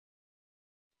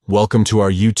Welcome to our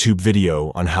YouTube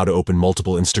video on how to open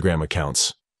multiple Instagram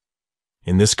accounts.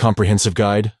 In this comprehensive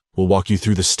guide, we'll walk you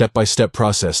through the step-by-step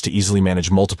process to easily manage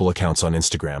multiple accounts on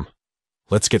Instagram.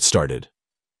 Let's get started.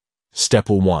 Step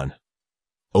 1.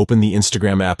 Open the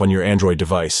Instagram app on your Android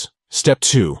device. Step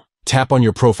 2. Tap on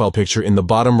your profile picture in the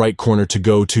bottom right corner to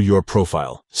go to your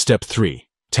profile. Step 3.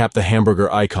 Tap the hamburger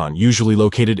icon, usually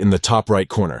located in the top right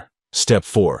corner. Step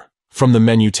 4. From the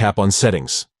menu, tap on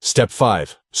Settings. Step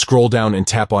 5. Scroll down and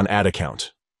tap on Add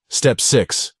Account. Step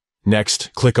 6.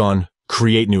 Next, click on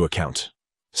Create New Account.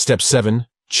 Step 7.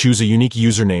 Choose a unique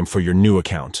username for your new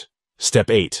account. Step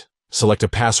 8. Select a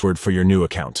password for your new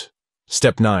account.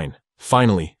 Step 9.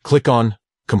 Finally, click on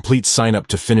Complete Sign Up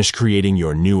to finish creating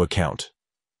your new account.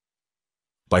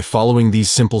 By following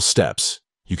these simple steps,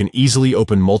 you can easily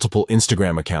open multiple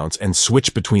Instagram accounts and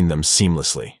switch between them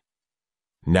seamlessly.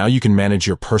 Now you can manage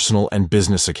your personal and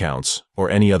business accounts or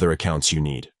any other accounts you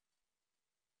need.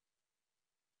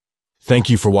 Thank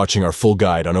you for watching our full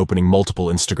guide on opening multiple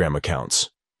Instagram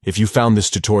accounts. If you found this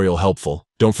tutorial helpful,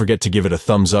 don't forget to give it a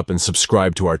thumbs up and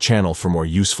subscribe to our channel for more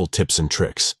useful tips and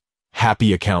tricks.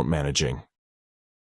 Happy account managing!